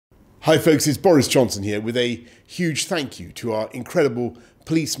Hi folks, it's Boris Johnson here with a huge thank you to our incredible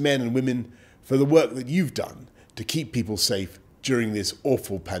policemen and women for the work that you've done to keep people safe during this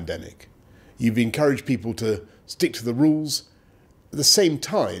awful pandemic. You've encouraged people to stick to the rules at the same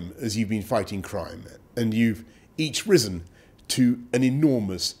time as you've been fighting crime, and you've each risen to an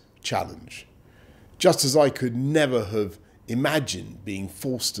enormous challenge. Just as I could never have imagined being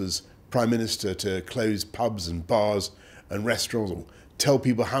forced as Prime Minister to close pubs and bars and restaurants, or tell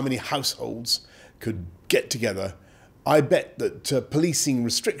people how many households could get together, I bet that policing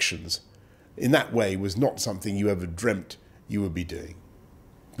restrictions in that way was not something you ever dreamt you would be doing.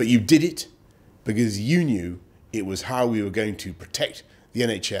 But you did it because you knew it was how we were going to protect the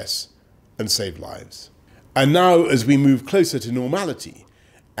NHS and save lives. And now, as we move closer to normality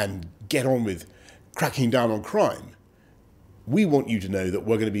and get on with cracking down on crime, we want you to know that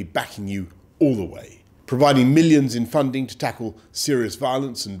we're going to be backing you all the way, providing millions in funding to tackle serious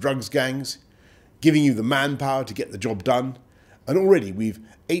violence and drugs gangs, giving you the manpower to get the job done, and already we've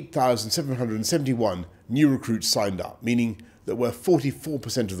 8,771 new recruits signed up, meaning that we're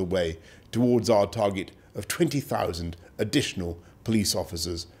 44% of the way towards our target of 20,000 additional police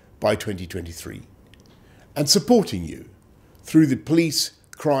officers by 2023. And supporting you through the Police,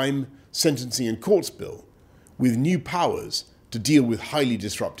 Crime, Sentencing and Courts Bill with new powers to deal with highly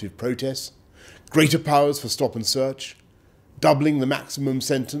disruptive protests, greater powers for stop and search, doubling the maximum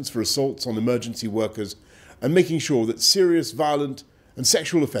sentence for assaults on emergency workers, and making sure that serious violent and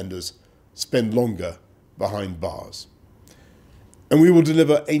sexual offenders spend longer behind bars. And we will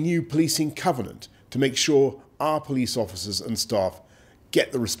deliver a new policing covenant to make sure our police officers and staff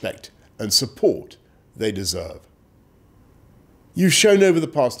get the respect and support they deserve. You've shown over the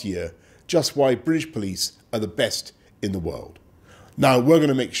past year just why British police are the best in the world. Now we're going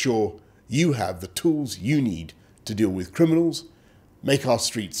to make sure you have the tools you need to deal with criminals, make our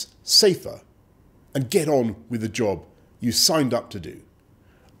streets safer, and get on with the job you signed up to do.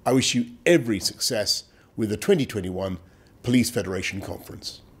 I wish you every success with the 2021 Police Federation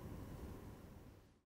Conference.